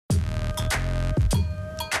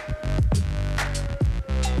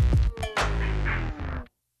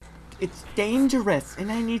It's dangerous,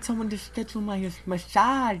 and I need someone to schedule my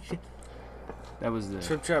massage. That was the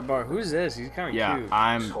Trip Trap Bar. Who's this? He's kind of yeah.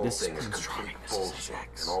 cute. This thing is complete bullshit,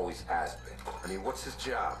 and always has been. I mean, what's his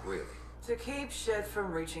job, really? To keep shit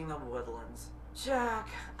from reaching the woodlands. Jack,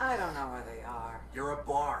 I don't know where they are. You're a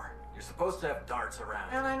bar. You're supposed to have darts around.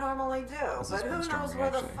 And I normally do, but who knows where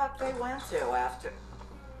the fuck they went to after.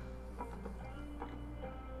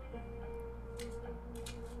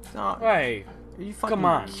 No, Hey, are you fucking come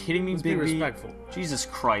on. kidding me, Let's be Big B? respectful. Jesus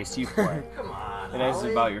Christ, you play. Come on, It is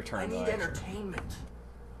Holly. about your turn, I though, need actually. entertainment.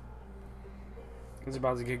 It's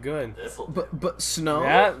about to get good. This'll But snow.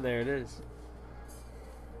 Yeah, there it is.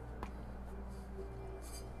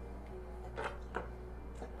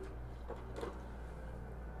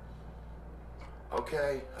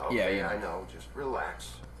 Okay, Yeah. I know. Just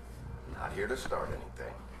relax. Not here to start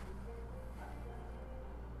anything.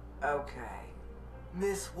 Okay.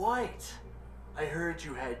 Miss White, I heard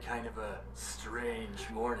you had kind of a strange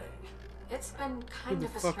morning. It's been kind Who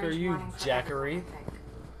of the a fuck are strange you, morning for Jackery? everyone, I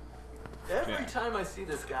think. Every time I see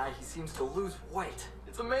this guy, he seems to lose weight.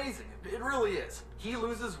 It's amazing. It really is. He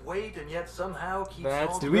loses weight and yet somehow keeps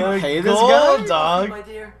That's all Did we the pay this goal, guy? dog. My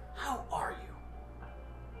dear, how are you?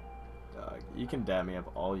 You can dab me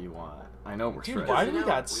up all you want. I know we're Dude, shredded. why do we You know,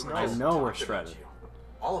 got were snow? I just know we're talking about shredded. you.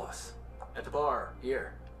 All of us. At the bar,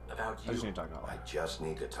 here. About I you. just need to talk about I just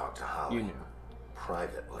need to talk to Holly. You knew.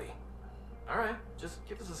 Privately. Alright, just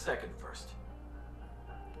give us a second first.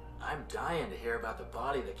 I'm dying to hear about the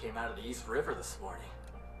body that came out of the East River this morning.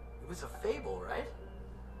 It was a fable, right?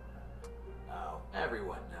 Oh,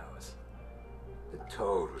 everyone knows. The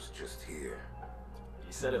toad was just here.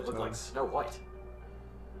 You said it looked like Snow White.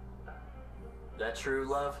 That true,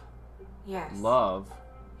 love? Yes. Love.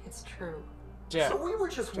 It's true. Jack. So we were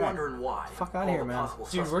just Jack, wondering why. fuck outta all here, the man. possible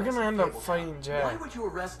Dude, we're suspects gonna in end up Fabletown. fighting Jack. Why would you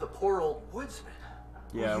arrest the poor old woodsman?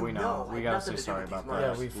 Yeah, Who we you know. had We gotta nothing say to do sorry with about these that. Yeah,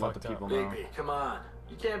 murders. we Let the fucked up. people know. Bigby, come on.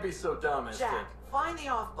 You can't be so dumb as Jack, to... find the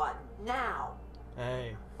off button, now.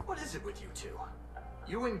 Hey. What is it with you two?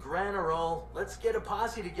 You and Gran are all, let's get a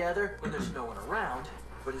posse together when there's no one around,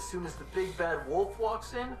 but as soon as the big bad wolf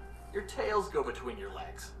walks in, your tails go between your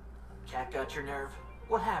legs. Cat got your nerve?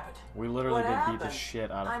 What happened? We literally What did beat the happened?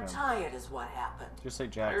 shit out of I'm him. tired is what happened. Just say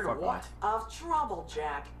Jack, Tired of fuck what? off. Of trouble,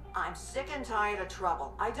 Jack. I'm sick and tired of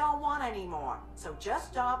trouble. I don't want any more. So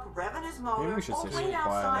just stop revving his motor, Maybe we should or say clean something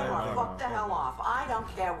quiet, outside, man. I or don't fuck know. the hell off. I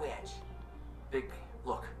don't care which. Bigby,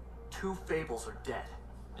 look. 2 fables are dead.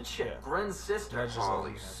 And shit, Yeah. Gren's sister, That's just-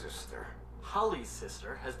 Holly's sister. Holly's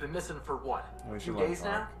sister, has been missing for what? We 2 should let days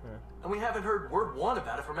him now? talk. Yeah. And we haven't heard word one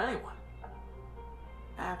about it from anyone.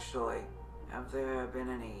 Actually, have there been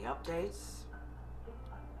any updates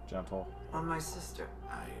Gentle. on my sister?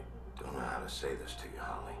 I don't know how to say this to you,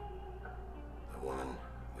 Holly. The woman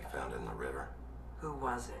we found in the river. Who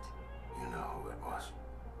was it? You know who it was.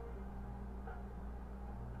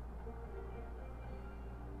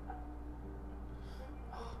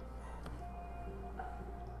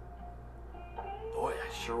 Boy,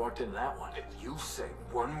 I sure walked into that one. If you say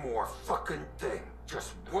one more fucking thing,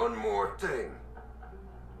 just one more thing.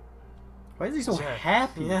 Why is he so Jack.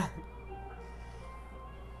 happy? Yeah.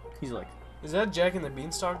 He's like, Is that Jack and the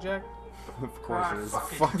Beanstalk, Jack? of course Ah, it is.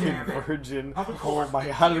 fucking Fucking damn it. virgin. Of Oh course, my the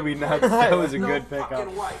god, how did we damn not? place. That was a No good pickup.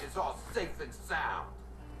 fucking right. It's all safe and sound.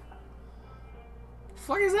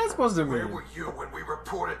 Fuck is that supposed to Where mean? were you when we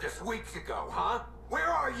reported this weeks ago, huh? Where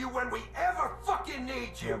are you when we ever fucking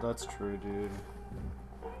need you? Yeah, that's true, dude.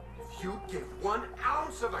 If you'd give 1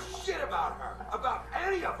 ounce of a shit about her, about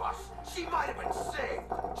any of us, she might have been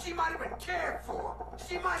saved. She might have been cared for.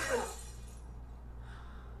 She might have been...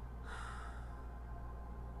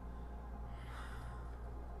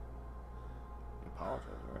 Apologize,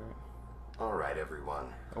 right? All right, everyone.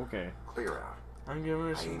 Okay. Clear out. I'm giving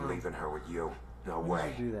her I some ain't room. leaving her with you. No Why way.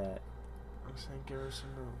 did you do that? I'm saying give her some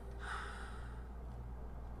room.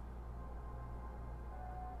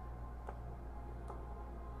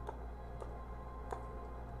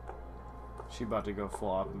 She about to go full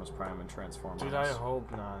Optimus Prime and transform Dude, on I us.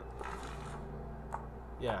 hope not.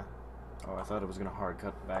 Yeah. Oh, I thought it was gonna hard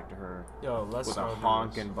cut back to her Yo, let's with a not do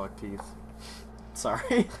honking this. buck teeth.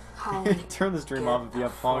 Sorry. Holly, Turn the stream off if you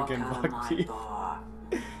have honking Get the fuck out of buck my teeth. bar.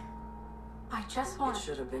 I just It want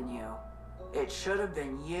should have been you. It should have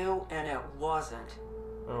been you, and it wasn't.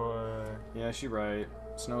 Oh, Yeah, she right.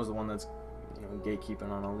 Snow's the one that's, you know,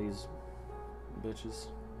 gatekeeping on all these bitches.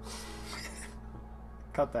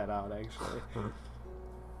 Cut that out, actually.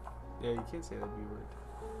 yeah, you can't say that B word.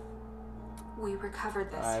 we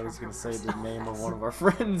recovered this. I from was her gonna say the personal name of effects. one of our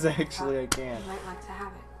friends. Actually, I can't. You might like to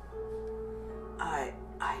have it.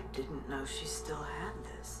 I didn't know she still had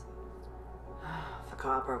this. The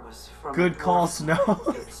copper was from Good a call, dwarf. Snow.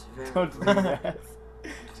 It's very Don't do that.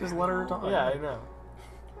 Just let her talk. Yeah, I know.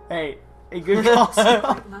 Hey, good call, Snow.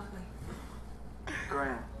 Quite lovely.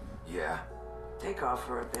 Grant, Yeah? take off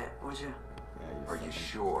for a bit, would you? Are you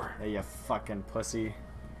sure? Hey, you fucking pussy.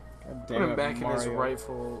 God Put damn him it, back in his Mario.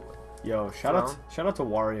 rightful. Yo, shout out to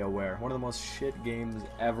WarioWare, one of the most shit games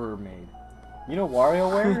ever made. You know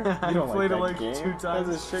WarioWare? I You don't played it like that like game? 2 times.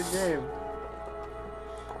 That's a shit game.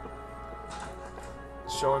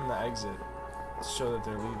 Show him the exit. Show that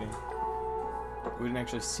they're leaving. We didn't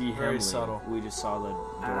actually see him Very leave. subtle. We just saw the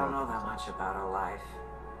I don't door. know that much about her life.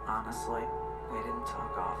 Honestly, we didn't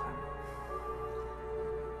talk often.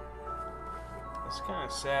 It's kind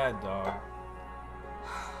of sad, dog.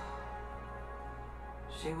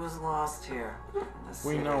 She was lost here. In the We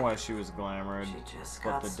city. know why she was glamored. She just but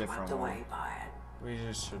got the swept different away one. by it. We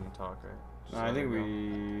just shouldn't talk, right? Just No, I let think it go.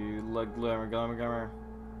 we look glamour.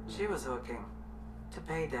 She was hooking to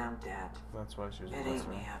pay down debt. That's why she was. It with ain't us,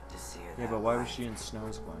 me right? up to see her. Yeah, that but why was way. she in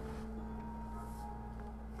Snow's glamour?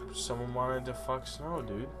 Someone wanted to fuck Snow,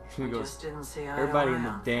 dude. She We goes, just didn't see eye to everybody eye in the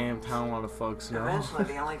on damn things. town want to fuck Snow. Eventually,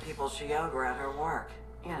 the only people she owed were at her work.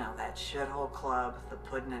 You know, that shithole club, the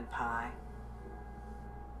Puddin' and Pie.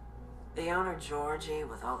 The owner, Georgie,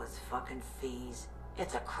 with all his fucking fees.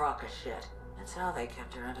 It's a crock of shit. That's how they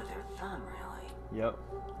kept her under their thumb, really. Yep.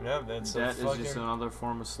 Yeah, that's That a is fucking, just another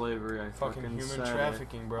form of slavery. I fucking fucking human said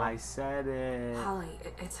trafficking, it. bro. I said it. Holly,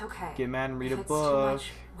 it's okay. Get mad and read If a it's too book.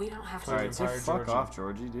 much, we don't have to. Alright, do so Fire fuck Georgie. off,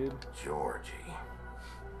 Georgie, dude. Georgie.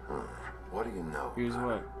 What do you know? Here's about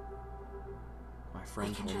what her? my We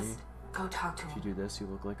friend can told me. just go talk to If you him. do this, you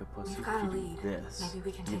look like a pussy. You've got If a you lead. do this, Maybe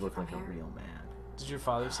we can you take it look from like a here. real man. Did your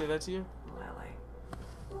father say that to you?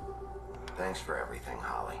 Lily. Thanks for everything,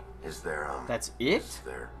 Holly. Is there, That's it? is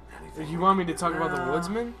there anything? You want me to talk about the No.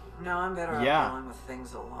 woodsman? No, I'm better Yeah. off dealing with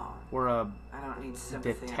things alone. We're a I don't need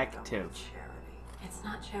sympathy. and I don't need detective. charity. It's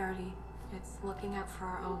not charity. It's looking out for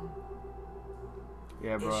our own.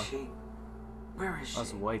 yeah, bro. Is she? Where is she?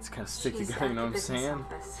 Us whites kind of stick She's together. at You know the what I'm business saying?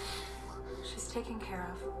 office. She's taken care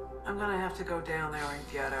of. I'm gonna have to go down there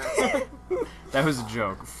and get her. That was a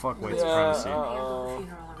joke. Fuck white Yeah, supremacy. We handle the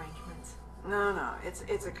funeral arrangements. No,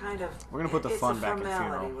 it's a kind of. We're gonna put the fun back in It's a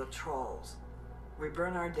formality funeral. with trolls. We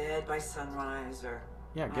burn our dead by sunrise, or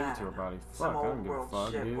Yeah, give it to her, don't know, buddy. some Fuck, I old don't give a world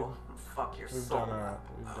fuck, shit dude. will fuck your We've soul done our. up.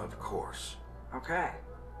 We've done Of course. Okay,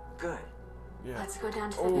 good. Yeah. Let's go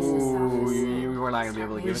down to the business Ooh, office. we're not gonna be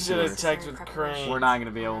able to We give it should to have her. checked with Crane. We're not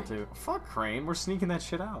gonna be able to. Fuck Crane. We're sneaking that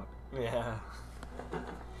shit out. Yeah.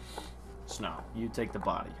 Snow, you take the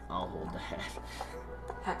body. I'll hold the head.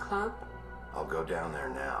 That club? I'll go down there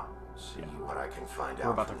now. See what I can find out.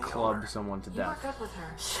 We're about to from the club owner. someone to You were death. good with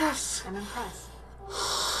her. Yes. I'm impressed.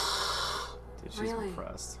 Dude, she's Really?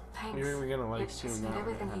 impressed. Thanks. You're gonna like It just seeing made that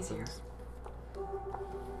when it everything easier. happens.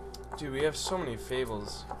 Dude, we have so many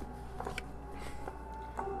fables.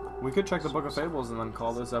 We could check the Book of Fables and then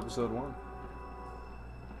call this episode 1.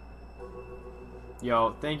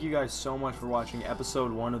 Yo, thank you guys so much for watching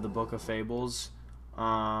episode 1 of the Book of Fables.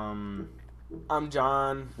 I'm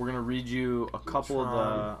John. We're gonna read you a couple of the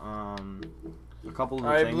Alright,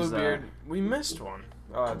 things Bluebeard. We missed one.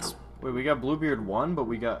 Oh, it's Wait, we got Bluebeard 1, but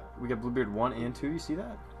we got Bluebeard 1 and 2. You see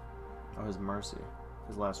that? Oh, his Mercy,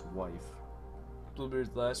 his last wife.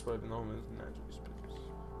 Bluebeard's last wife, no one is naturally speaks.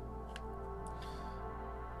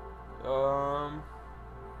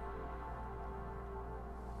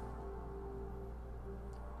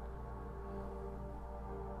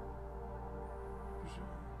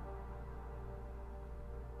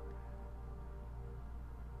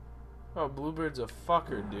 Oh, Bluebeard's a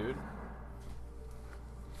fucker, dude.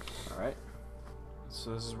 All right.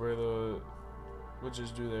 So this is where the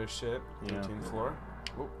witches do their shit. Yeah. 13th floor.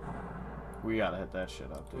 We gotta hit that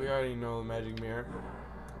shit up, dude. We already know the magic mirror.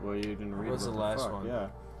 Well, you didn't read. What's what the last fuck? one? Yeah.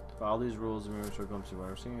 Follow these rules and we shall come to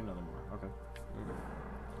our seeing another more. Okay.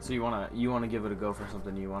 So you wanna give it a go for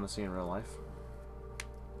something you wanna see in real life?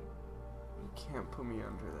 You can't put me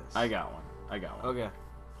under this. I got one. Okay.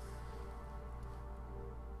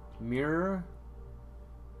 Mirror.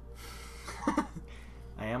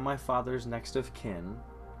 I am my father's next of kin.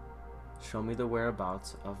 Show me the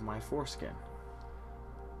whereabouts of my foreskin.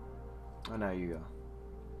 Oh, now you go.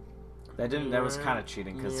 That didn't. That was kind of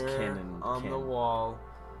cheating because kin Mirror and on kin. the wall.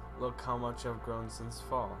 Look how much I've grown since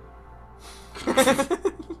fall. We're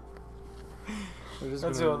just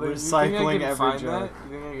That's gonna all. You think I recycling can every find joke. that?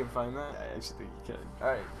 You think I can find that? I actually think you could. All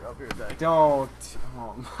right, I'll be right back. Don't.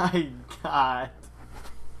 Oh my god.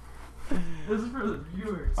 This is for the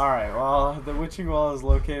viewers. Alright, well, the witching well is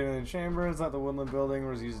located in a chamber. It's not the woodland building.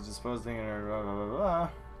 Was used to dispose things. Blah, blah, blah, blah.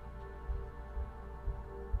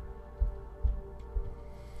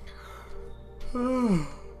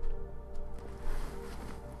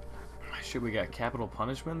 Shit, we got capital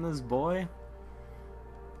punishment in this boy?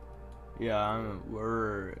 Yeah,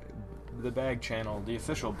 we're... The B.A.G channel, the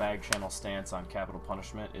official B.A.G channel stance on capital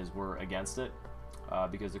punishment is we're against it.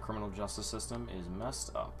 Because the criminal justice system is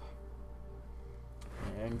messed up.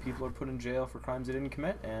 And people are put in jail for crimes they didn't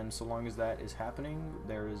commit, and so long as that is happening,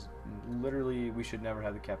 there is literally, we should never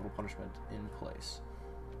have the capital punishment in place.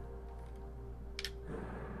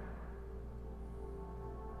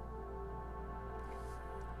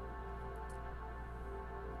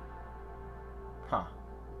 Huh.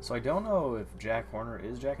 So I don't know if Jack Horner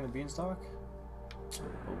is Jack and the Beanstalk,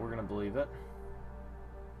 but we're gonna believe it.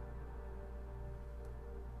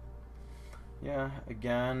 Yeah,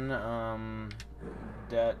 again,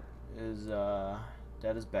 debt is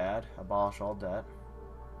bad. Abolish all debt.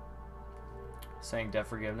 Saying debt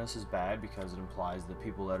forgiveness is bad because it implies that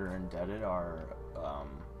people that are indebted are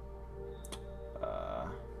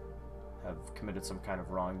have committed some kind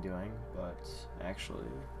of wrongdoing, but actually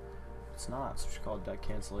it's not. So we should call it debt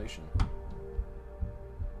cancellation.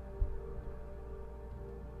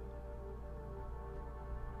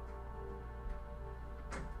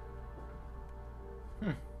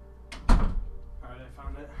 Alright, I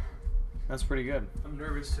found it. That's pretty good. I'm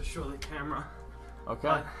nervous to show the camera. Okay.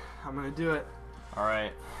 But I'm gonna do it. All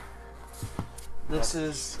right. This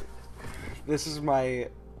is my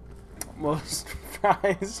most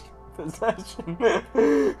prized possession.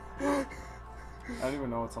 I don't even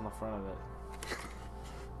know what's on the front of it.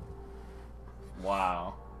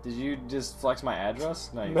 Wow. Did you just flex my address?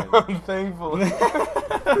 No, you didn't. I'm thankful. But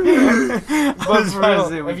was for trying to real,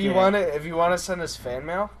 say we if you can't. want to send us fan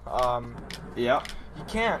mail, Yep. you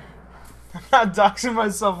can't. I'm not doxing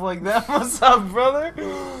myself like that. What's up, brother?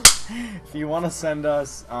 If you want to send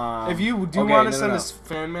us, If you do okay, want to no, send no. us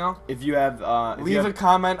fan mail, if you have, leave a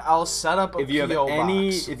comment. I'll set up a if you have PO any,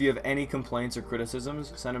 box. if you have any complaints or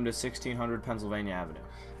criticisms, send them to 1600 Pennsylvania Avenue.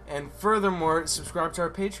 And furthermore, subscribe to our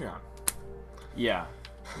Patreon. Yeah.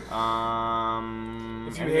 If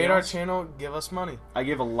you anything hate our else? channel, give us money. I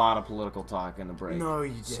gave a lot of political talk in the break. No,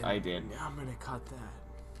 you didn't. I did. I'm gonna cut that.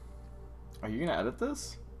 Are you gonna edit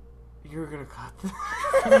this? You're gonna cut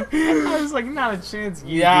that. I was like, not a chance.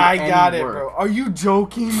 You Yeah, I do any got it, work. bro. Are you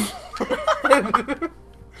joking? you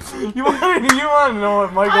want to know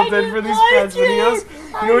what Michael did for these past videos?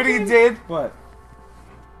 You know what he did? What?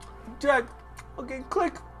 Jack, okay,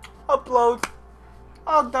 click, upload,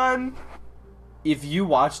 all done. If you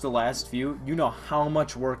watch the last few, you know how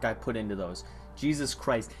much work I put into those. Jesus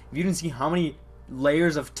Christ. If you didn't see how many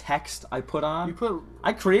layers of text I put on.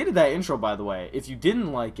 I created that intro, by the way. If you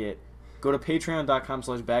didn't like it, go to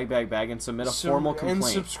patreon.com/bagbag and submit a formal complaint.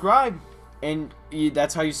 And subscribe. And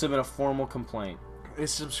that's how you submit a formal complaint.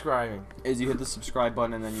 Is subscribing. Is you hit the subscribe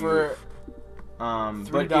button and then For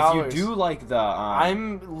but if you do like the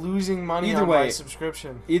I'm losing money either on way, my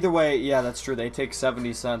subscription. Either way, yeah, that's true. They take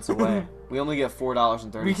 70 cents away. We only get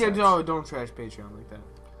 $4.30. We can't don't trash Patreon like that.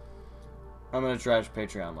 I'm gonna trash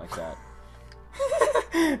Patreon like that.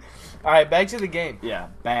 Alright, back to the game. Yeah,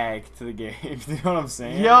 back to the game. You know what I'm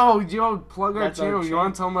saying? Yo, plug our That's our channel. You channel.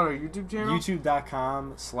 want to tell them about our YouTube channel?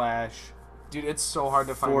 YouTube.com/ Dude, it's so hard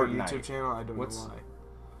to find Fortnite. our YouTube channel. I don't know why.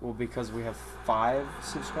 Well, because we have 5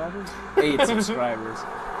 subscribers? 8 subscribers.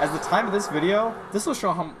 As the time of this video, this will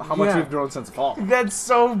show how much we've grown since fall. That's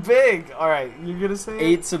so big. Alright, you're gonna say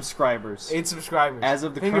 8 subscribers. 8 subscribers. As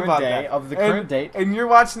of the Think current about day, that. of the current date. And you're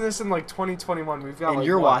watching this in like 2021. We've got And like,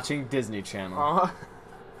 you're what? watching Disney Channel.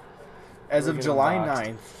 As We're of getting July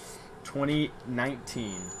doxxed. 9th,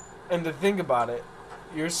 2019. And to think about it,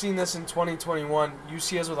 you're seeing this in 2021. You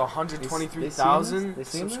see us with They 123,000 seen this?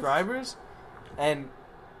 subscribers, and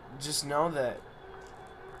just know that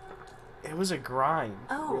it was a grind.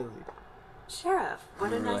 Oh. Really. Sheriff,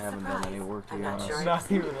 what We a really nice haven't surprise. done any work, to I'm be not honest. sure I Not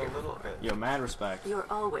can even see a you. little bit. Yo, mad respect. You're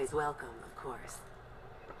always welcome, of course.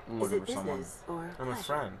 I'm Is looking it for someone. business or I'm a pleasure?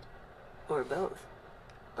 friend. Or both?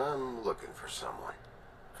 I'm looking for someone.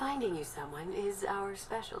 Finding you someone is our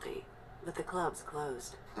specialty, but the club's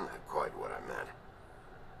closed. Not quite what I meant.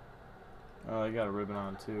 Oh, you got a ribbon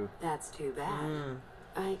on, too. That's too bad.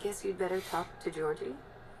 I guess you'd better talk to Georgie.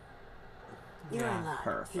 You're Yeah, in luck.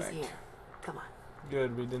 perfect. He's here. Come on.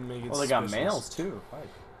 Good, we didn't make it. Oh, they got suspicious. mails, too. Hi.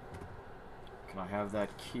 Can I have that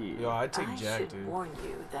key? Yo, I'd take I Jack, should dude. warn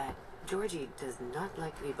you that Georgie does not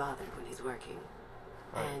like to be bothered when he's working.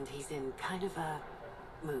 Right. And he's in kind of a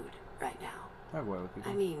mood right now. I have a way with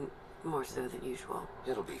people. I mean, more so than usual.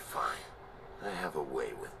 It'll be fine. I have a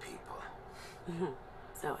way with people.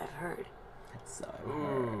 So I've heard. So,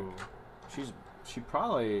 Ooh. she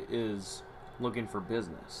probably is looking for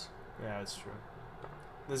business. Yeah, it's true.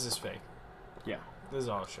 This is fake. Yeah. This is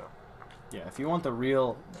all a show. Yeah, if you want the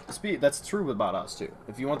real... That's true about us, too.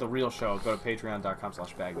 If you want the real show, go to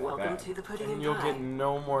patreon.com/bag. Welcome to the Pudding And and you'll Pie, get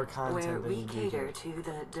no more where content than we you do cater here. to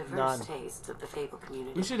the diverse None. tastes of the Fable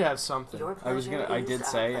community. We should have something. Your I was pleasure gonna. I is did our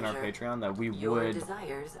say in our pleasure. Patreon that we Your would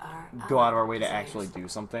desires are go out of our our way to desires. actually do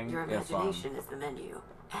something. Your If imagination is the menu.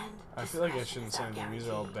 And I feel like I discretion shouldn't is say our anything. These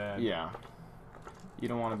are all guarantee. bad. yeah, you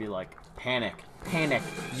don't want to be like panic, panic.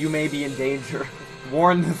 You may be in danger.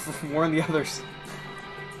 warn the others.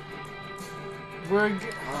 We're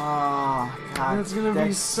Oh God, It's gonna be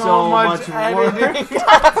that's so much work. editing.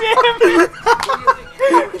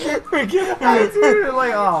 We're gonna Dude,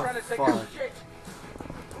 like, oh fuck.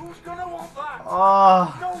 Who's gonna want that?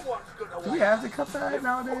 Oh, No one's gonna want do we have to cut that that.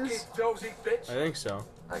 nowadays? Fucking dozy bitch. I think so.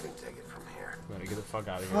 I can take it from here. Better get the fuck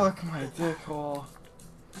out of here. Fuck my dick hole.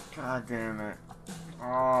 God damn it.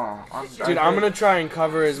 Oh, Dude, I'm gonna try and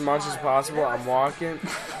cover as much as possible. I'm walking.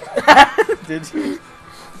 Did you?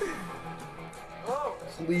 Oh,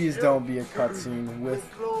 Please don't be a cutscene with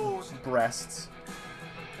clothes. breasts.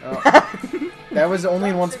 Oh. That was only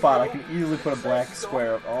in one spot. I can easily put a black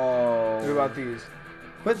square. Oh. What about these?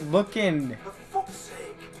 Quit looking. For fuck's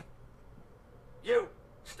sake. You,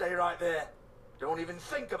 stay right there. Don't even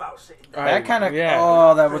think about sitting down. That kind of. yeah.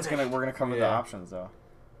 Oh, that was gonna. We're gonna cover the Yeah. options though.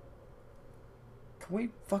 Can we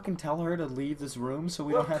fucking tell her to leave this room so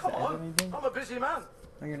we Well, don't have come to edit on. anything? I'm a busy man.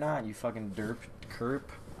 No, you're not. You fucking derp,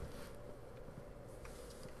 kerp.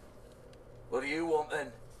 What do you want then?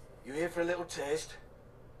 You here for a little taste?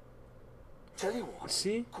 Tell you what.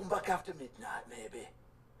 See? Come back after midnight, maybe.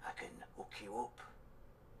 I can hook you up.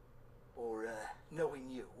 Or,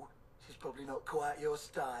 knowing you, she's probably not quite your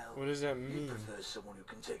style. What does that You mean? prefer someone who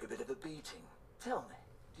can take a bit of a beating. Tell me,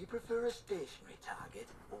 do you prefer a stationary target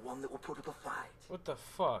or one that will put up a fight? What the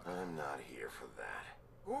fuck? I'm not here for that.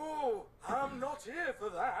 Oh, I'm not here for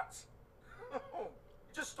that. You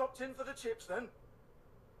just stopped in for the chips then.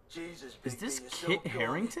 Jesus, Is Big this B, you're so Kit gaudy.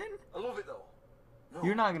 Harrington? I love it though. No,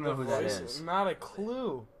 You're not gonna know who that Voice is. Not a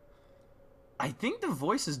clue. I think the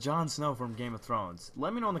voice is Jon Snow from Game of Thrones.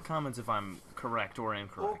 Let me know in the comments if I'm correct or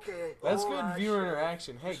incorrect. Okay. That's all good right, viewer Sheriff.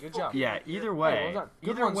 interaction. Hey, Just good job. fucking- Yeah, either Hey, way. well done. Good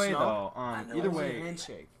Either one, way, Snow. though. I know Either it's a way.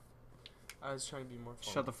 Handshake. I was trying to be more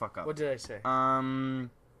fun. Shut the fuck up. What did I say?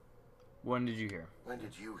 When did you hear? When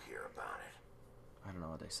did you hear about it? I don't know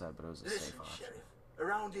what they said, but it was a Listen, safe option. Sheriff.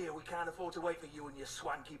 Around here, we can't afford to wait for you and your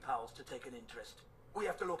swanky pals to take an interest. We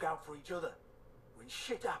have to look out for each other. When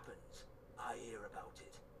shit happens, I hear about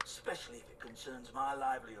it. Especially if it concerns my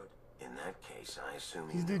livelihood. In that case, I assume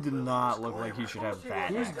This dude did not look like he should have that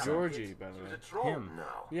Who's accent. Georgie, by the way? Him. No.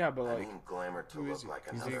 Yeah, but I like, mean glamour to who look is he? like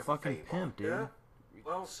He's another a fucking fable. pimp, dude. Yeah?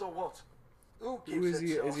 Well, so what? Who gives who is a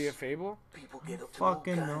he? Is toss? he a fable? People get up to all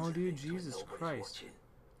Fucking kinds no, of dude. things when Jesus nobody's Christ. watching.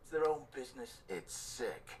 It's their own business. It's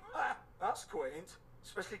sick. Ah, that's quaint.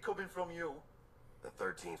 Especially coming from you. The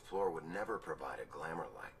 13th floor would never provide a glamour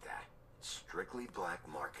like that. Strictly black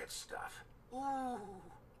market stuff. Ooh,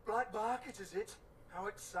 black market is it? How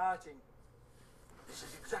exciting. This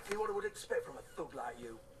is exactly what I would expect from a thug like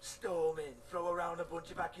you. Storm in, throw around a bunch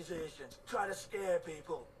of accusations, try to scare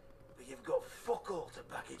people. But you've got fuck all to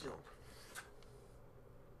back it up.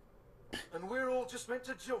 And we're all just meant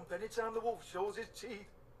to jump anytime the wolf shows his teeth.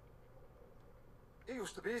 He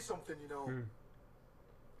used to be something, you know.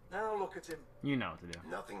 Now look at him. You know what to do.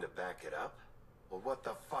 Nothing to back it up? Well, what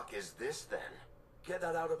the fuck is this then? Get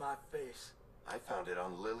that out of my face. I found it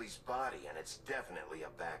on Lily's body, and it's definitely a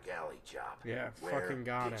back alley job. Yeah, Where fucking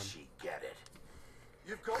got did him. she get it?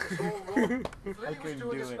 You've got this all wrong. If Lily was couldn't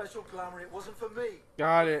doing do a it. special glamour, it wasn't for me.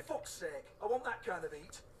 Got it. For fuck's sake, I want that kind of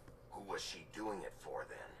eat. Who was she doing it for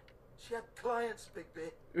then? She had clients, Big B.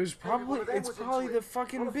 It was probably. It's probably the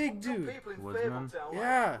fucking big dude. Woodsman?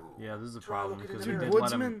 Yeah. Yeah, this is a Try problem looking in because the we mirror. did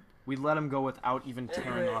let him. Woodsman? We let him go without even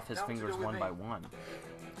tearing Anyway, off his now to fingers do with one me. by one.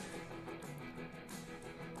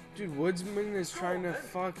 Dude, Woodsman is trying to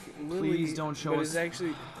fuck Lily. Please don't show but us- is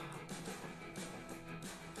actually.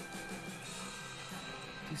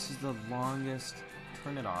 This is the longest.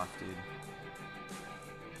 Turn it off, dude.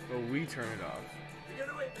 Oh, we turn it off. You're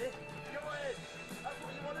gonna hit me. Go ahead. That's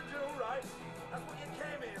what you want to do, right? That's what you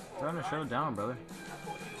came here for. Turn the show right? down, brother. That's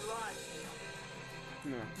what you like.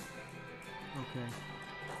 No. Okay.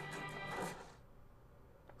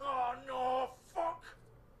 Oh no, fuck!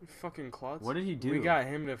 Fucking klutz. What did he do? We got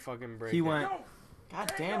him to fucking break. He it. went. No! God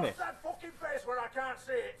Take damn off it! that fucking face where I can't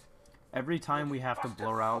see it. Every time we have to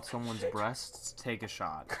blur out someone's breasts, take a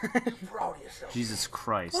shot. You proud of yourself? Jesus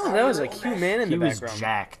Christ. Oh, that was a cute man in He the was background.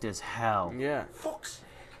 jacked as hell. Yeah. Fuck's sake.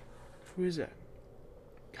 Who is that?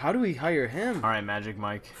 How do we hire him? All right, Magic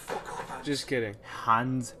Mike. Fuck off. Just kidding.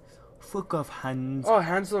 Hans Fuck off, Hans. Oh,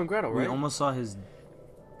 Hansel and Gretel, We right? almost saw his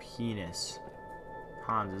penis.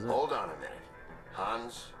 Hans, is it? Hold on a minute.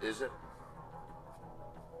 Hans, is it?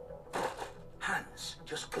 Hans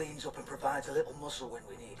just cleans up and provides a little muscle when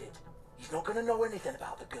we need it. He's not going to know anything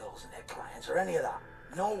about the girls and their clients or any of that.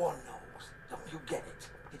 No one knows. Don't you get it?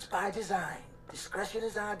 It's by design. Discretion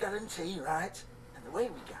is our guarantee, right? And the way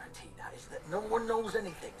we guarantee that is that no one knows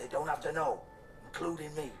anything they don't have to know,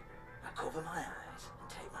 including me. I cover my eyes and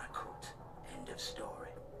take my cut. End of story.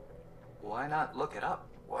 Why not look it up?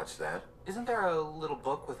 What's that? Isn't there a little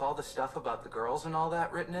book with all the stuff about the girls and all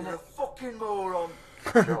that written in You're a it? fucking moron.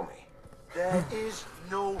 Show me. There is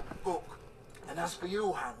no book. And as for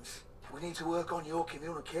you, Hans, we need to work on your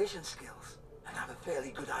communication skills and have a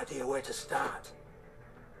fairly good idea where to start.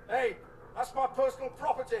 Hey, that's my personal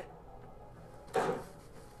property.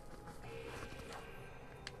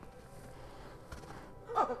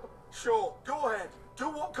 Sure, go ahead. Do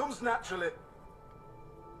what comes naturally.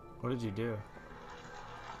 What did you do?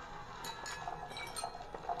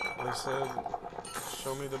 They said,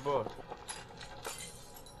 show me the book.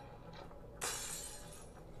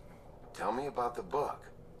 Tell me about the book.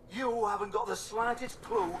 You haven't got the slightest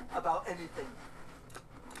clue about anything.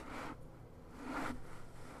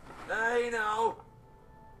 Hey, now.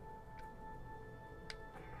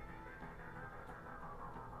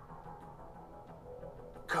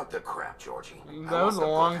 Cut the crap, Georgie. That was a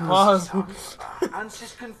long pause.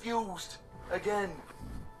 Hans confused. Again.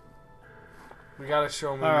 We gotta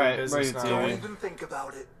show him All right, business ready to now. Don't Yeah. even think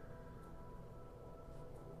about it.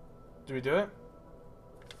 Do we do it?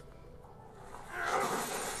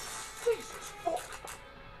 Jesus fuck.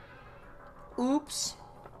 Oops.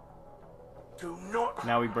 Do not.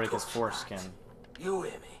 Now we break his touch foreskin. that. You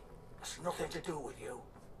hear me? It's nothing to do with you.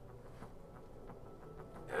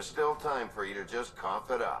 There's still time for you to just cough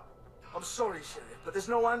it up. I'm sorry, Sheriff, but there's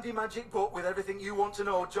no handy magic book with everything you want to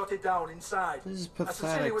know jotted down inside. This is I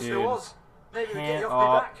sincerely pathetic, wish dude. there was. Maybe we get Hand you off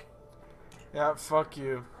my up. back. Yeah, fuck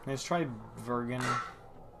you. Let's try Vergen.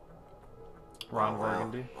 Ron Oh, well,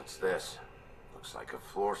 Burgundy. what's this? Looks like a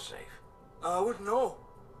floor safe. I wouldn't know.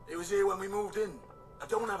 It was here when we moved in. I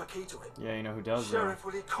don't have a key to it. Yeah, you know who does though. Sheriff,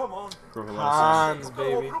 will you come on? Grover Hans, I've got to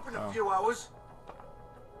baby. open up in a Oh. few hours.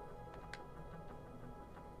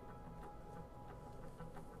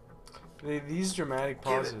 These dramatic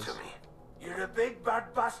Give pauses. it to me. You're a big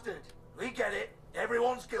bad bastard. We get it.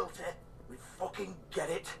 Everyone's guilty. We fucking get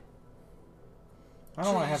it. I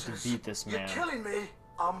don't want to have to Jesus, beat this man. You're killing me.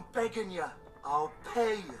 I'm begging you. I'll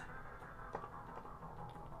pay you.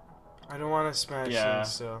 I don't want to smash Yeah.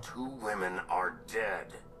 things, so. 2 women are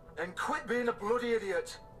dead. And quit being a bloody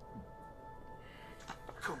idiot.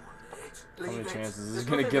 Come on, mate. How Leave many it. chances is he There's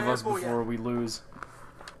gonna nothing give there us for you. before we lose?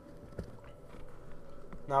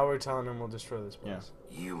 Now we're telling him we'll destroy this place.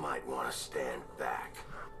 You might want to stand back.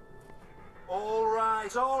 All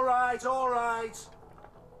right, all right, all right.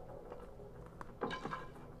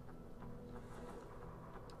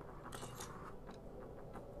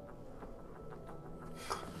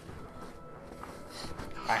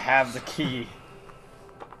 I have the key.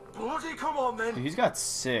 Bloody come on then. Dude, he's got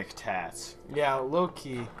sick tats. Yeah, low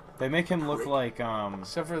key. They make him look like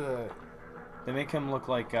Except for the They make him look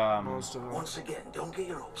like most of them. Once again, don't get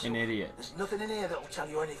your hopes an up. idiot. There's nothing in here that'll tell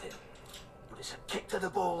you anything. But it's a kick to the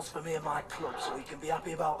balls for me and my club, so we can be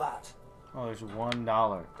happy about that. Oh, there's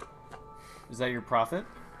 $1. Is that your profit?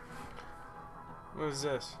 What is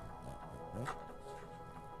this?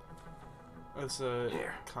 It's a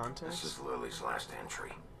Here. context? This is Lily's last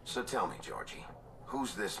entry. So tell me, Georgie,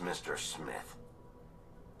 who's this Mr. Smith?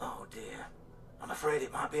 Oh dear. I'm afraid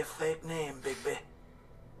it might be a fake name, Bigby.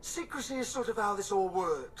 Secrecy is sort of how this all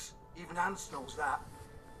works. Even Hans knows that.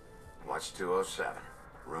 What's 207?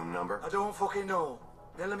 Room number? I don't fucking know.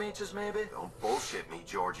 Millimeters, maybe? Don't bullshit me,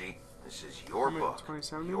 Georgie. This is your How many, book.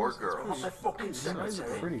 27 Your minutes? girl. Not a fucking These guys are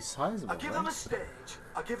secretary. pretty sizable. I give them a right? stage,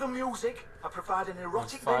 I give them music, I provide an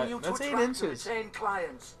erotic That's venue to that's 8 attract and inches. retain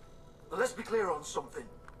clients. But let's be clear on something.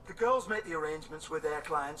 The girls make the arrangements with their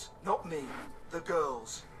clients, not me. The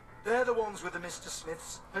girls. They're the ones with the Mr.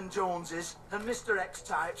 Smiths and Joneses and Mr. X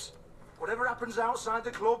types. Whatever happens outside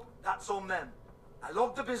the club, that's on them. I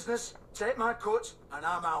log the business, take my cut, and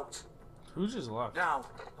I'm out. Who just left? Now,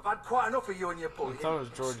 I've had quite enough of you and your bullying. thought it was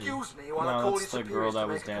Georgie. Excuse me while I No, call that's you the girl superiors that to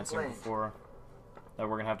was make a dancing complaint. before. That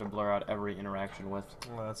we're gonna have to blur out every interaction with.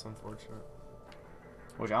 Well, that's unfortunate.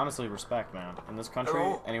 Which honestly, respect, man. In this country,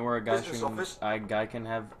 Hello? anywhere a guy Business office? can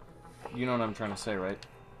have, you know what I'm trying to say, right?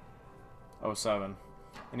 07.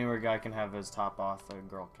 Anywhere a guy can have his top off, a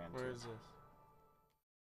girl can't. Where is this?